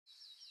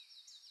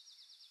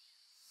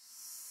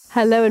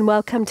Hello and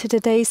welcome to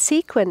today's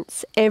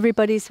sequence.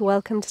 Everybody's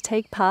welcome to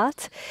take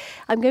part.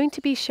 I'm going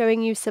to be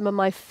showing you some of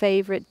my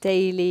favorite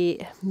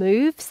daily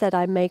moves that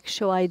I make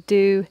sure I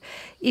do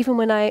even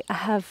when I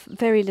have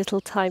very little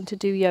time to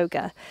do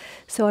yoga.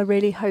 So I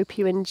really hope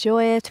you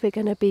enjoy it. We're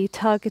going to be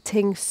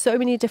targeting so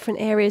many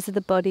different areas of the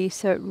body,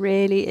 so it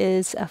really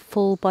is a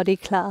full body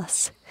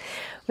class.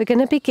 We're going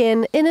to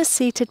begin in a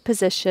seated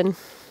position,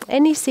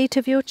 any seat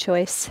of your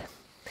choice.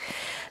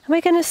 And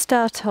we're going to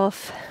start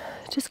off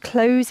just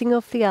closing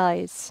off the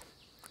eyes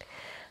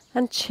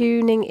and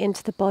tuning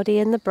into the body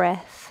and the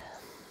breath.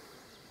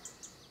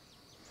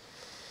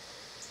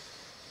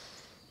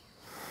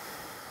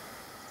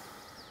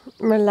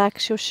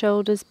 Relax your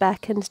shoulders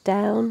back and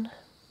down.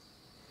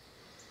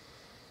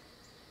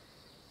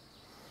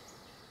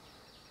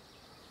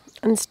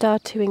 And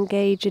start to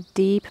engage a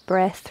deep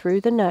breath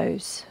through the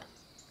nose,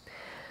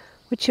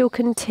 which you'll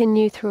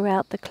continue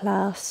throughout the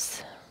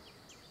class.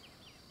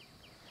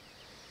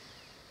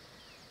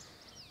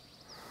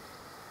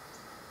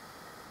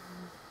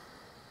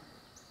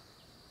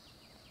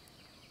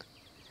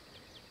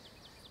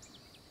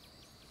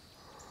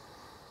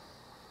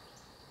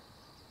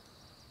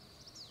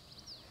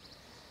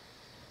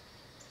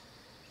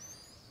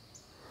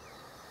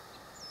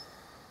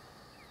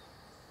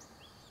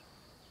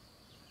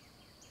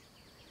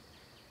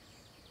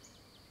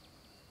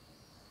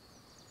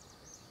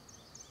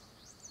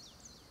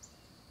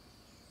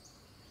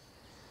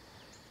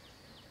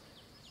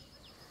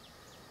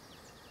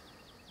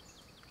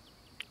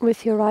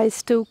 With your eyes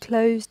still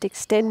closed,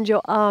 extend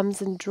your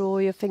arms and draw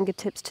your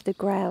fingertips to the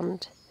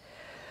ground.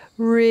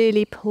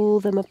 Really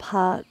pull them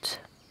apart.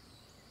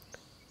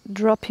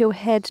 Drop your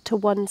head to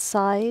one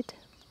side.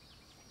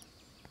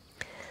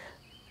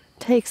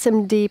 Take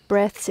some deep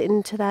breaths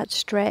into that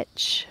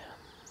stretch.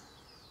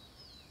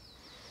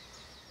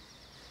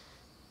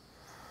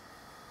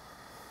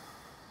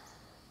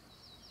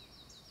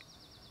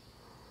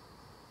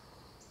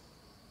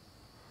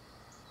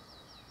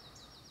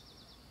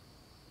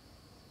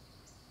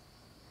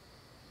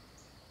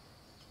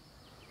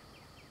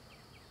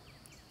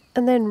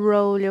 And then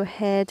roll your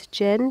head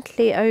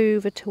gently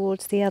over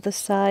towards the other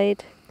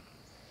side.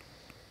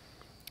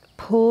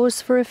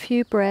 Pause for a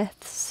few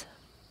breaths.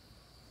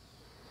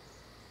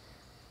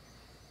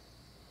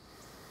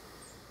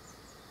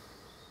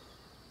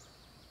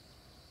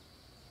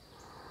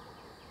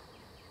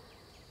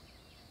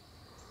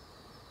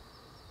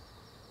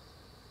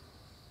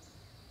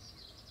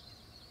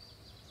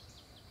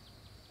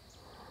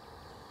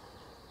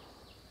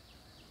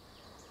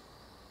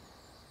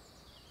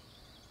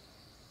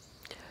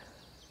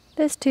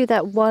 Let's do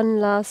that one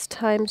last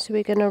time, so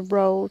we're going to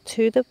roll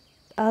to the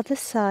other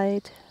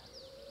side.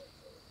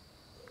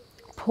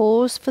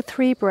 Pause for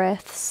 3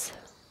 breaths.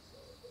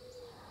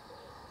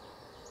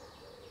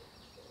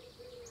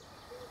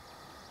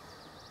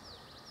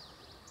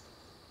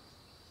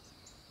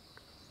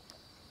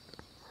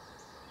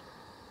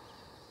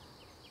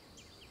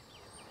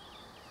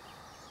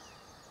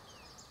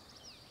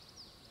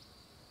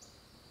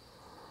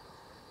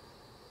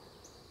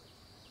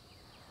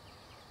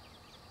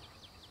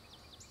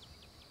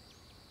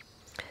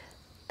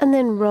 And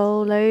then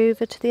roll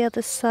over to the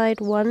other side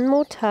one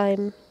more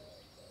time,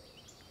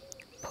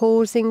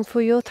 pausing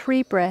for your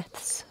 3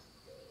 breaths.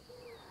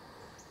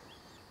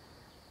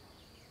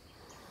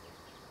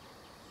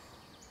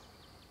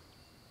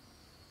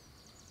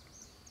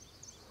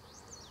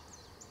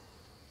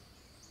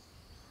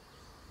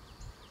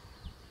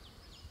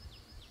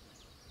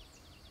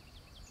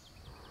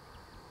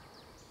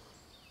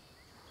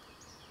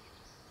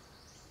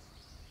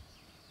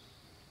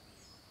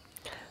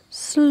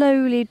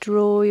 Slowly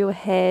draw your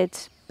head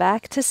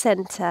back to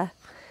center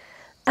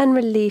and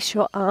release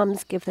your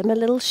arms, give them a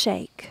little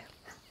shake.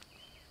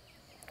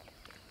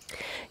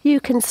 You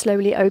can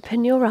slowly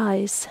open your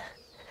eyes.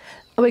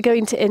 We're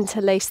going to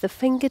interlace the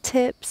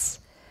fingertips,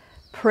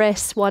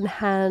 press one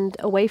hand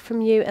away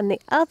from you and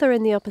the other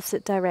in the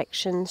opposite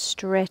direction,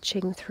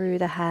 stretching through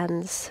the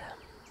hands.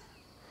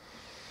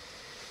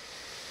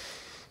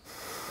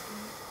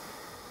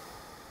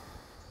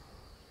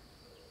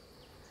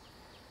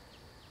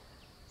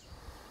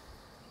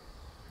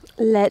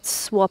 Let's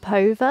swap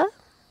over.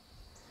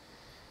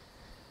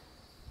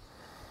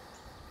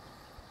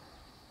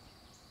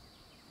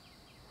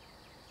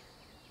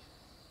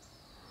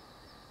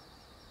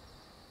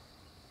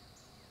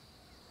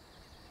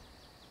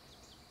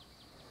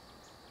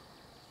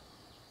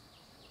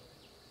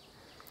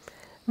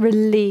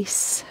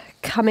 Release,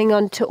 coming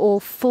onto all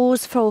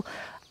fours for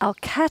our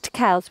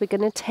cat-cows. We're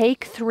going to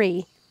take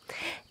 3.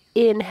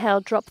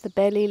 Inhale, drop the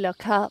belly,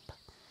 look up.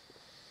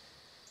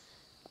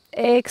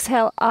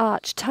 Exhale,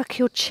 arch, tuck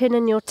your chin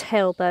and your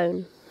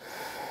tailbone.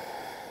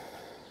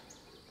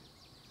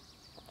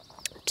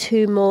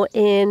 2 more,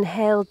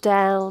 inhale,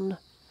 down.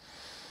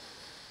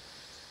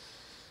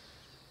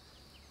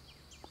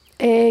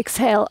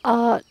 Exhale,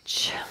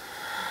 arch.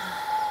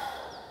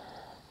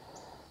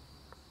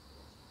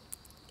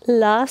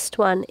 Last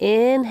one,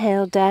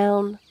 inhale,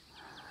 down.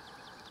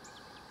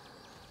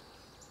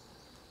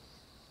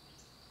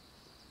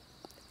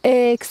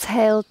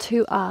 Exhale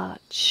to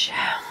arch.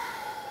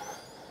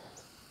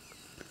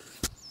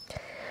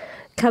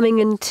 Coming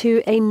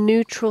into a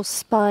neutral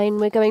spine,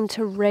 we're going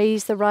to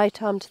raise the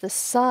right arm to the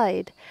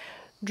side.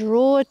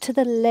 Draw it to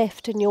the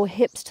left and your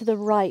hips to the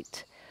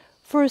right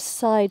for a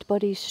side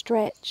body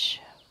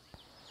stretch.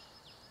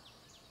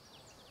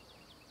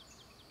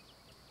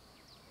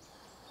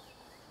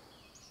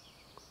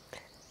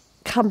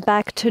 Come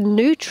back to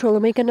neutral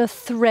and we're going to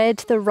thread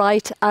the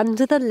right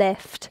under the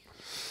left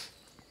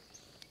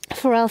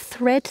for our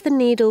thread the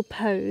needle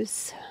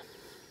pose.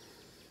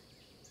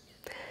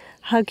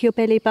 Hug your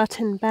belly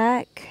button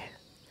back.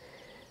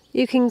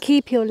 You can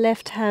keep your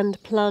left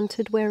hand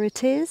planted where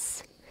it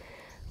is,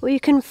 or you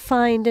can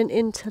find and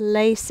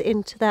interlace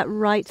into that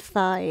right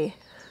thigh.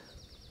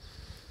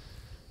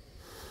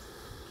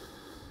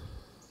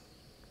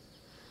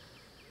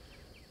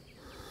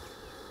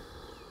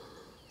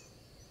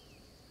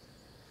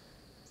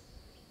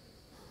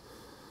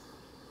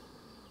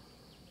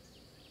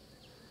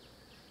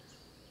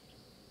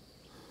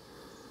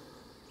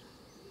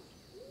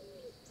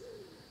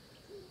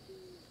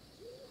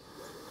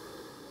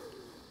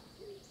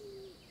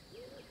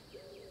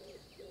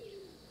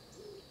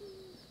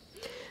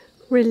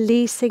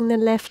 Releasing the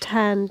left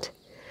hand.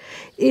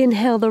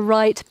 Inhale the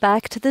right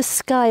back to the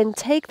sky and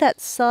take that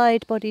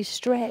side body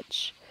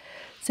stretch.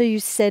 So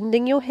you're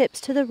sending your hips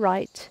to the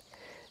right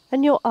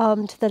and your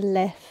arm to the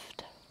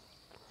left.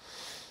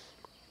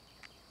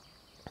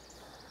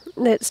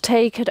 Let's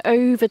take it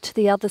over to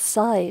the other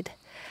side.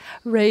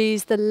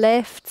 Raise the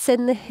left,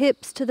 send the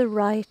hips to the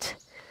right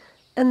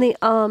and the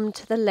arm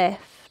to the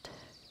left.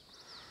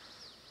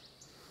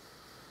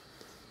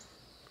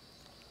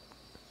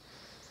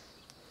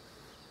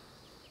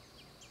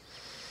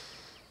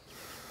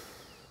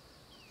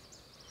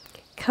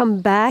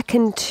 Come back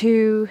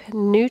into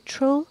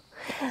neutral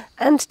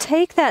and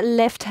take that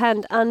left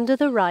hand under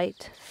the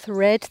right,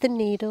 thread the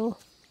needle,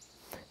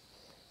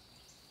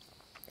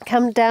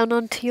 come down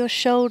onto your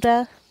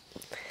shoulder,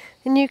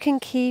 and you can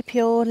keep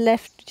your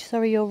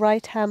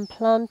right hand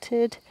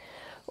planted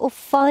or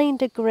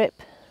find a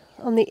grip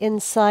on the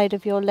inside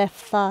of your left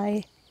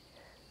thigh.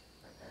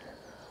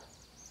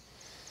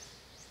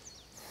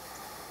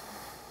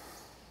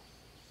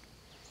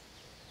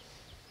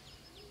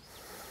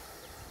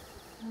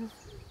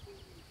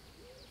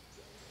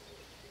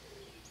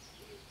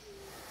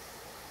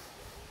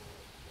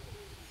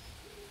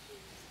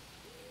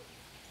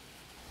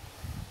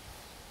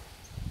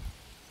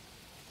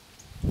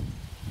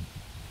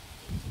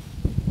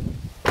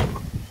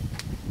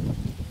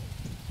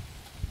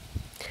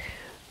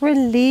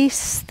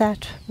 Release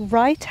that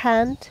right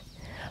hand,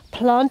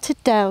 plant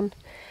it down.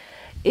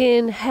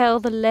 Inhale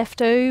the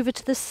left over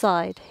to the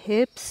side,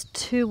 hips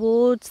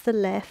towards the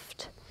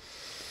left.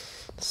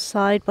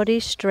 Side body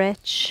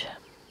stretch.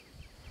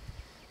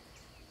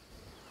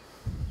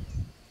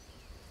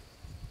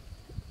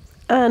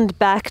 And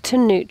back to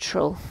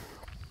neutral.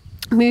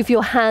 Move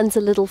your hands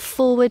a little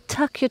forward,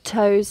 tuck your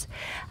toes,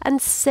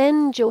 and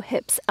send your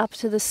hips up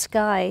to the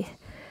sky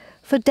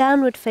for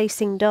downward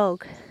facing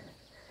dog.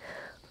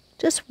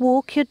 Just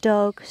walk your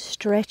dog,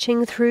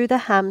 stretching through the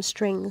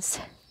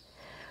hamstrings.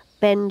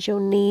 Bend your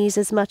knees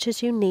as much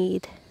as you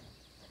need.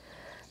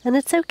 And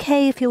it's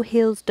okay if your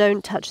heels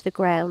don't touch the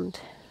ground.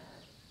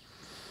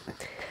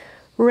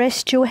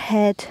 Rest your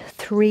head,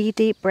 3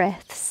 deep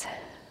breaths.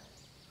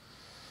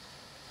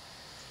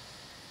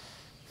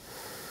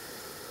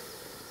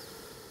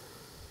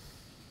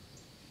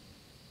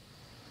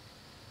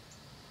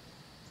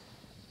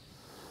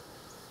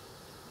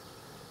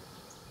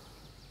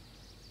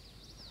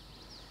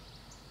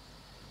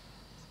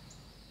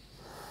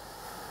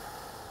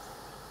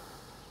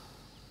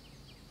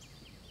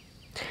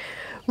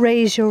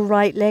 Raise your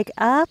right leg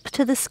up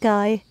to the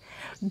sky,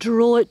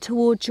 draw it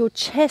towards your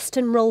chest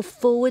and roll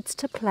forwards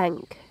to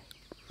plank.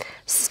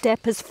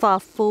 Step as far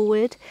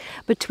forward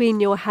between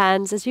your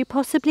hands as you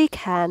possibly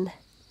can,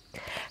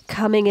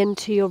 coming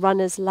into your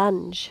runner's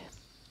lunge.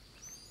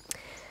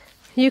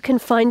 You can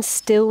find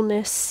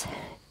stillness,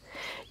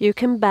 you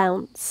can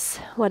bounce,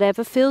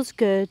 whatever feels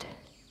good.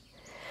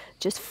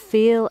 Just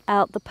feel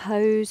out the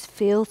pose,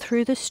 feel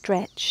through the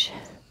stretch.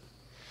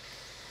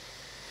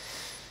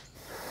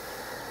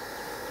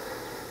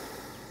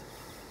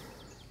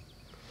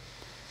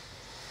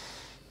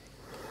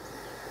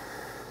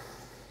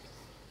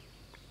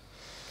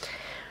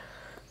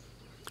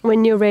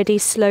 When you're ready,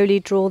 slowly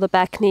draw the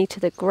back knee to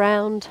the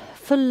ground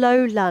for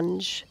low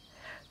lunge.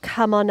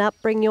 Come on up,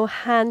 bring your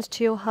hands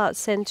to your heart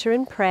center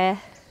in prayer.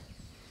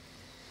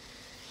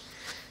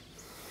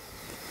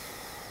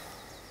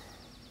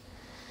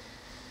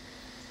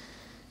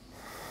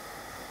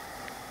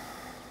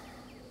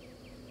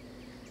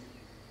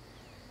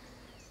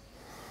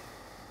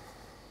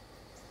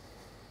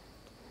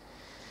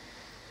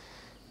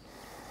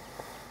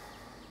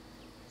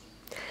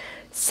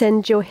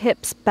 Send your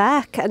hips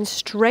back and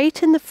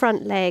straighten the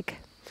front leg.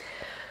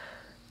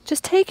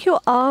 Just take your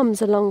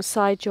arms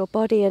alongside your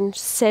body and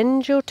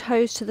send your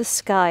toes to the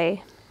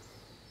sky.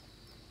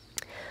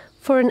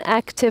 for an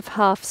active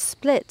half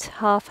split,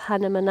 half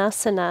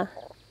Hanumanasana.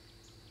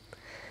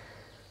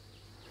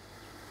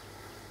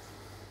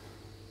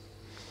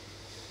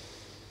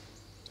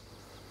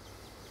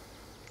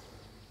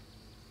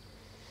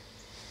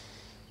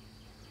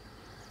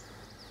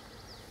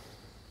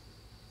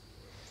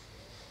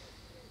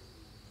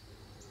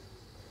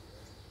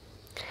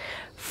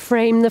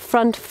 Frame the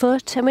front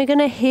foot, and we're going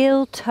to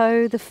heel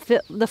toe the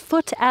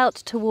foot out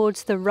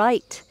towards the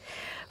right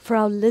for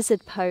our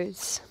lizard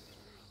pose.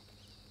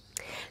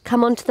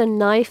 Come onto the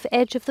knife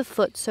edge of the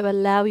foot, so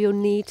allow your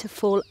knee to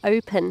fall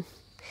open.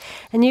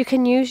 And you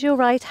can use your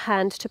right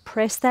hand to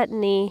press that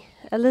knee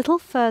a little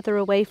further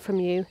away from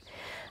you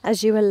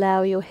as you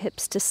allow your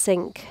hips to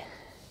sink.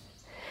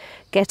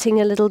 Getting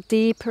a little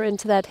deeper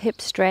into that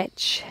hip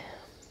stretch.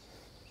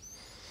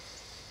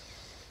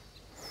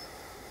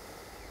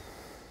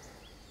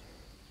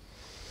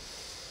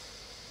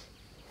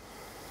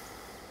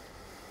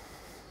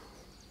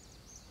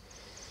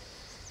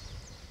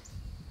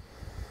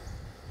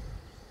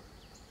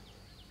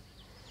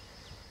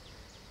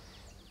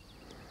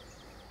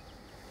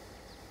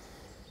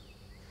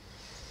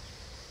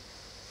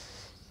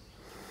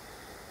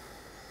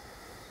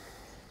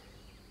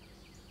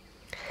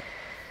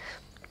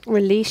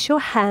 Release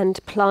your hand,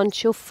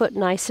 plant your foot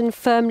nice and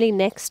firmly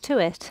next to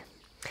it.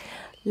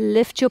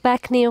 Lift your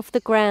back knee off the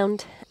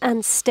ground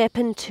and step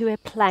into a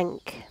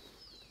plank.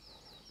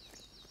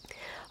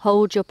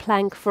 Hold your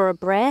plank for a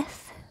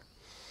breath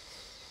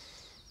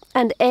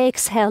and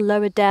exhale,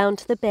 lower down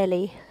to the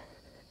belly.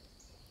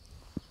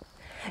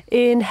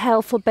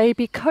 Inhale for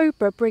baby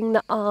cobra, bring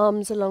the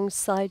arms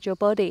alongside your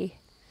body.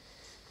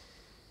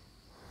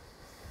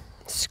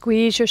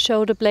 Squeeze your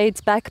shoulder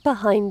blades back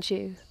behind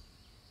you.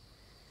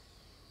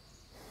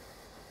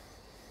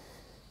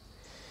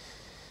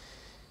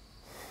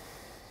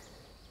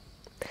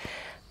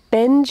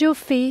 Bend your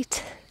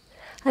feet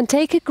and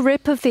take a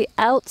grip of the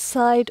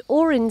outside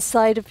or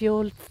inside of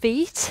your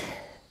feet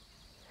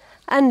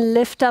and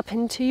lift up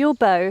into your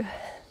bow.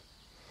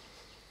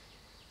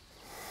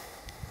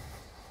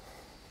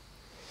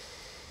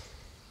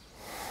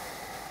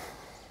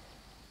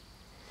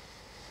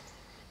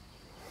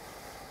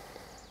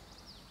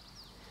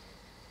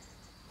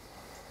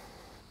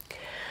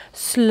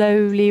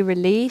 Slowly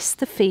release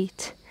the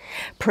feet.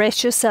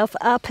 Press yourself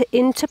up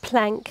into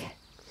plank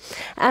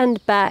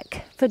and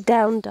back for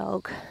down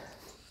dog.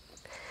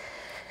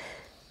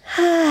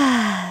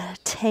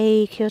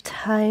 Take your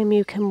time.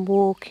 You can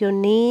walk your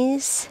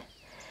knees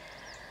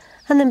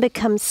and then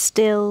become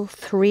still.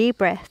 3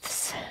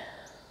 breaths.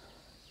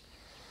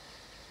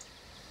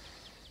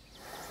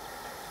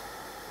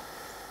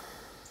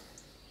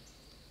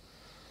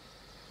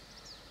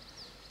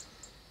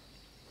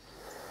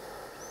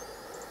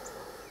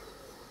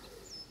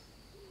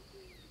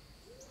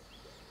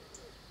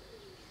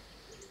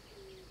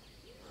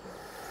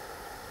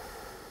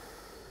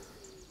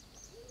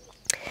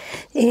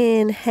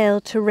 Inhale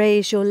to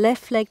raise your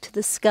left leg to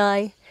the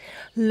sky.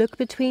 Look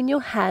between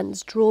your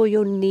hands. Draw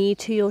your knee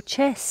to your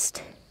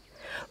chest.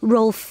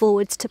 Roll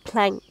forwards to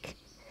plank.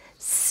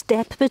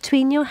 Step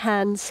between your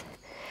hands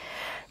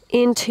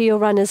into your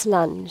runner's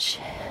lunge.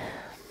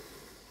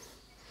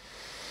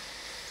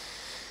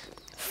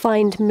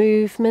 Find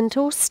movement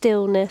or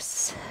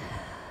stillness.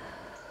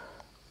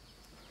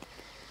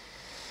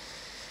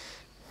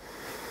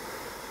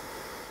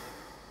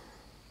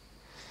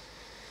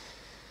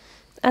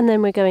 And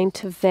then we're going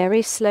to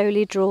very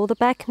slowly draw the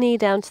back knee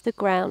down to the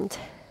ground.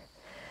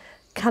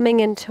 Coming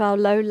into our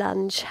low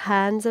lunge,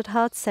 hands at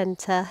heart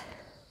center.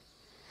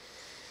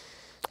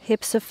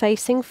 Hips are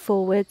facing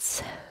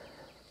forwards.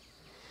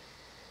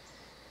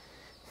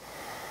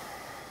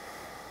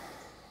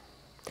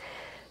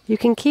 You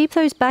can keep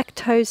those back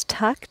toes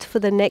tucked for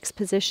the next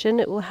position.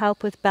 It will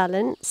help with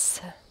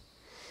balance.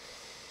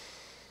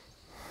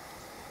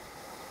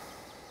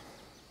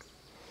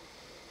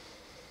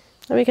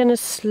 And we're going to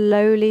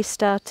slowly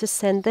start to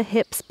send the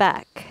hips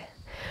back,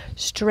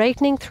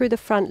 straightening through the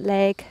front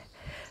leg,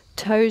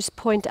 toes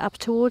point up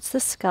towards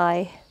the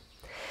sky.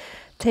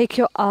 Take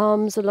your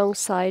arms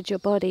alongside your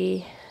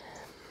body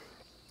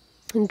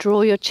and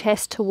draw your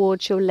chest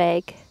towards your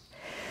leg.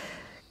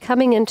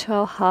 Coming into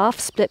our half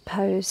split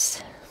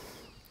pose,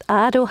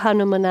 Adho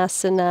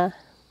Hanumanasana.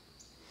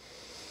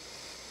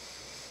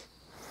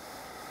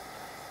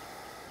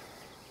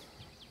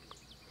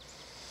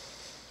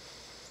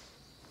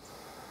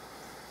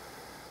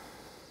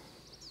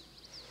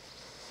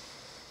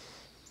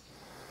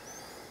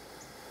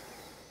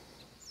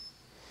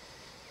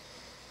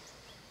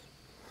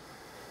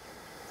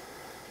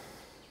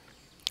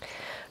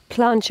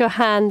 Plant your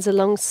hands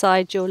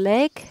alongside your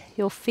leg,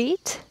 your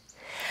feet,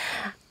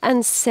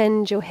 and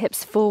send your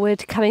hips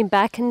forward, coming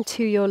back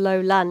into your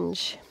low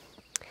lunge.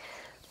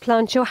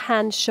 Plant your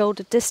hands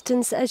shoulder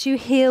distance as you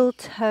heel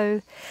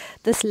toe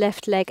this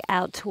left leg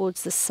out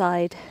towards the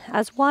side,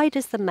 as wide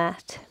as the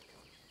mat,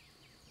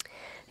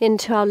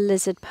 into our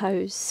lizard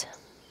pose.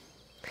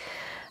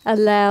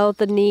 Allow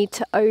the knee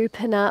to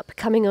open up,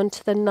 coming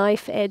onto the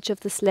knife edge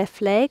of this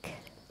left leg.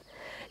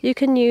 You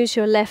can use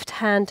your left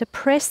hand to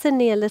press the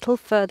knee a little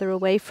further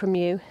away from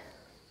you.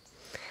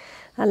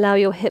 Allow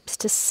your hips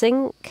to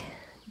sink,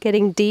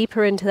 getting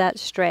deeper into that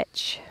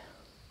stretch.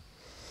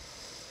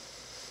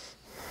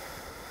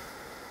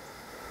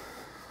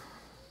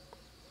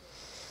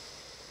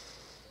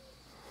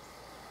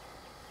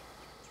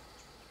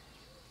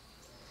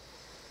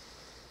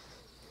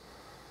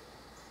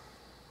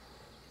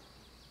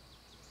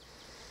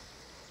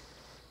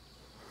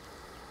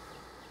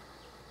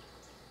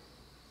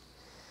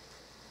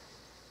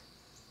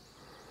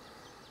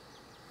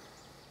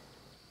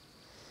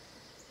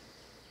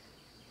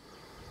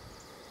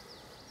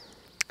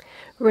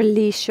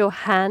 Release your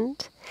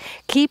hand.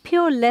 Keep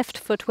your left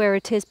foot where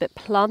it is, but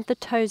plant the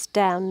toes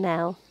down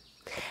now.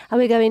 And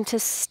we're going to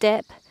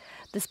step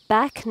this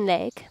back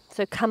leg,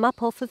 so come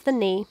up off of the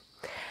knee,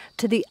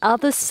 to the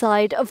other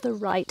side of the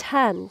right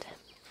hand.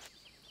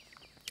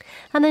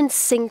 And then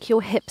sink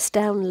your hips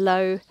down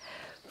low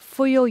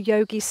for your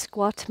yogi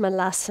squat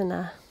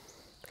malasana.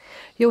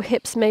 Your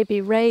hips may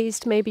be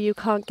raised, maybe you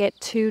can't get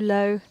too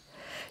low.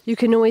 You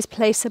can always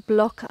place a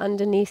block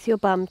underneath your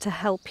bum to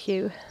help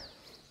you.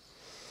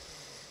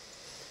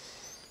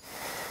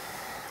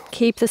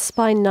 Keep the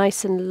spine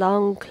nice and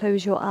long,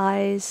 close your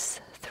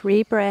eyes,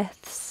 3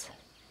 breaths.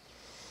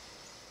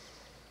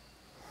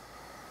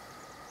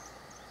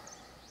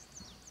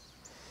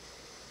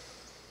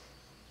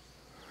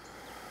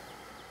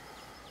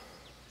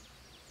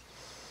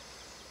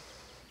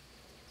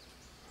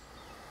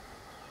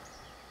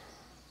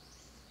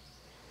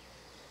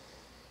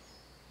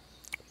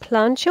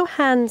 Plant your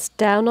hands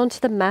down onto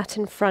the mat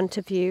in front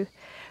of you.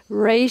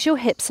 Raise your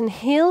hips and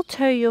heel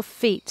toe your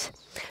feet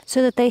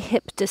so that they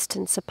hip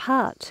distance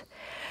apart.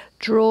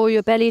 Draw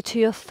your belly to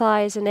your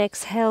thighs and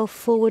exhale,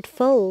 forward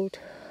fold.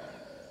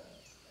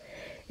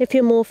 If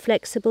you're more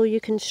flexible, you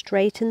can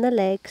straighten the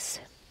legs.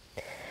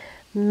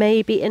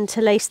 Maybe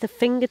interlace the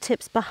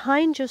fingertips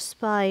behind your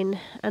spine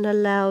and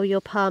allow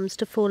your palms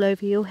to fall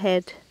over your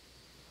head.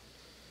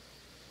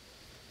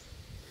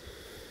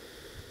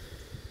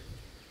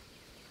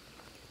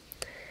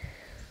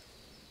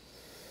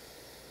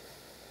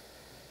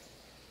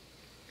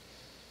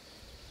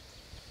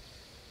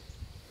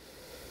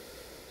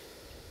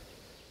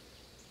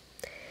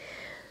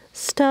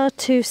 Start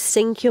to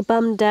sink your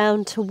bum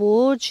down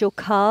towards your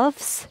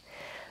calves.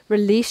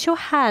 Release your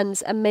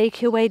hands and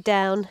make your way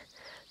down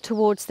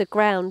towards the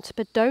ground.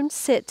 But don't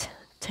sit.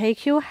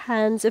 Take your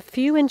hands a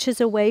few inches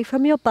away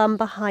from your bum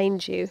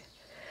behind you.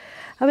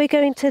 And we're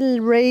going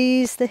to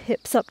raise the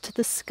hips up to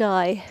the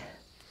sky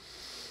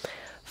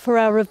for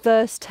our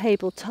reverse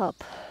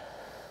tabletop.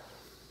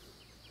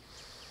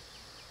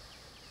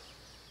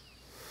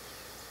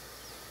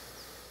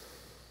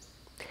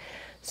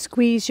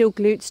 Squeeze your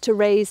glutes to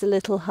raise a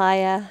little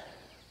higher.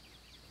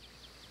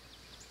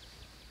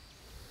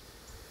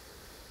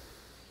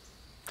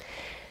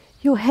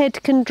 Your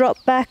head can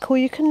drop back or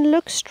you can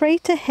look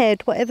straight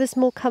ahead, whatever's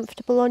more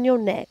comfortable on your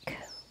neck.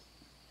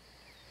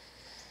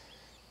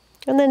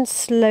 And then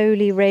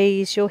slowly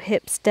raise your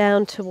hips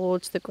down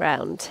towards the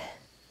ground.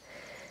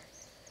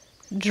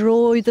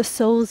 Draw the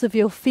soles of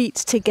your feet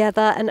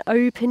together and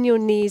open your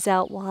knees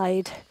out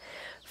wide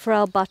for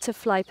our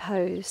butterfly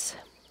pose.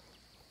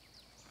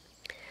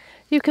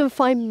 You can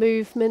find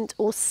movement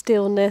or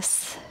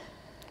stillness.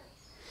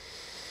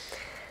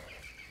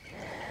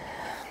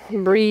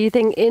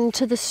 Breathing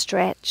into the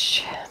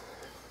stretch.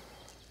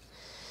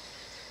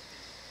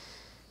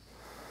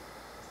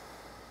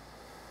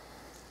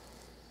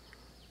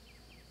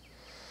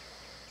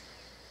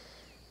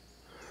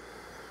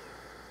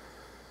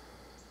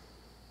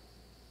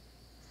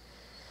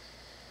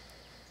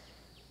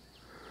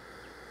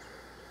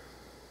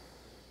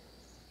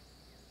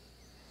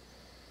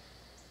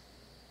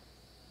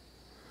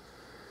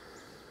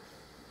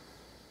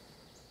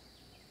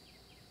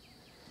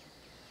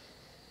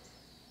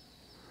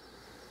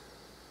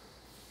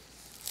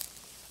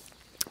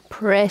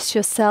 Press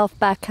yourself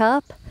back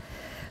up.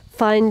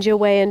 Find your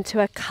way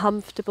into a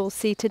comfortable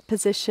seated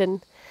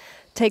position.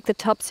 Take the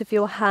tops of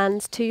your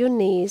hands to your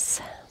knees.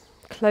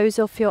 Close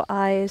off your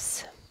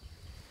eyes.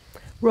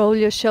 Roll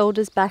your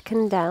shoulders back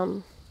and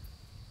down.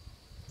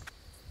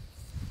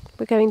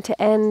 We're going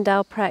to end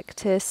our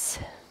practice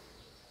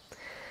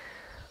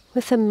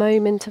with a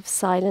moment of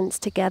silence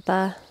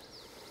together,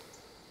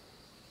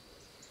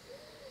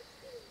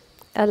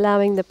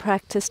 allowing the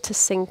practice to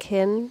sink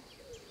in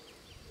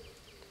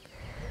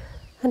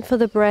and for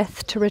the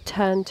breath to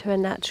return to a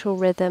natural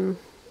rhythm.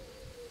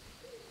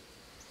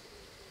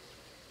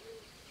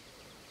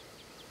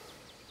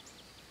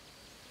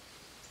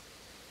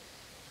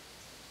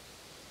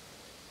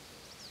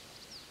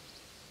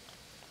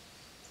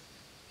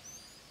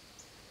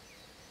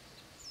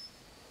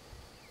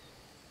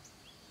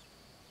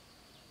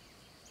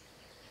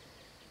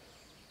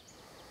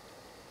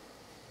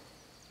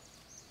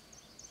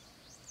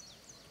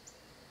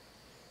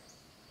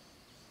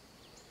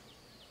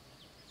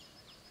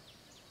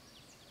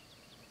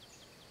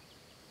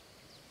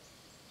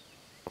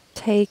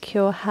 Take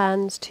your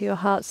hands to your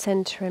heart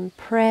center in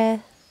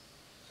prayer.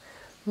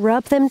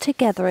 Rub them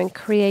together and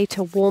create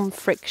a warm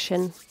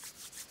friction.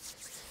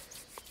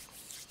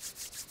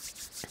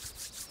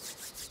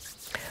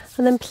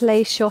 And then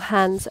place your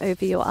hands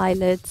over your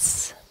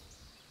eyelids.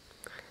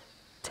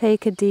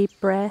 Take a deep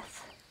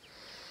breath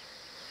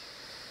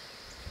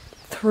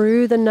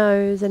through the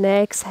nose and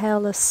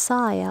exhale a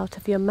sigh out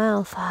of your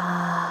mouth.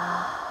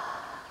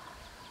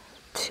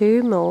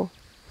 2 more.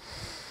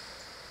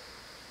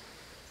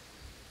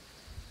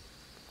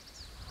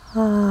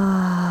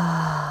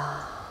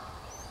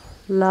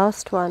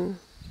 Last one.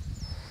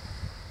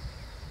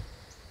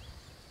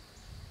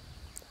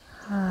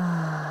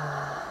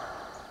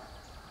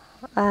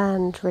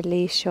 And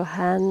release your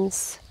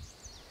hands.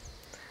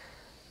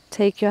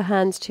 Take your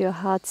hands to your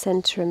heart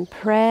center in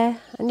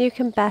prayer, and you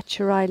can bat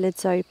your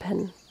eyelids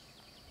open.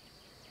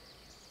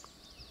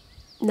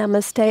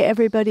 Namaste,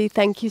 everybody.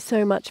 Thank you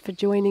so much for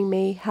joining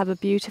me. Have a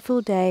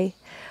beautiful day,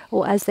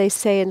 or as they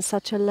say in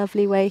such a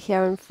lovely way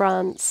here in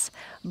France,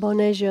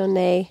 bonne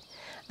journée.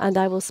 And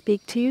I will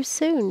speak to you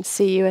soon.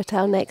 See you at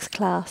our next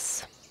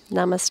class.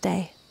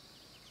 Namaste.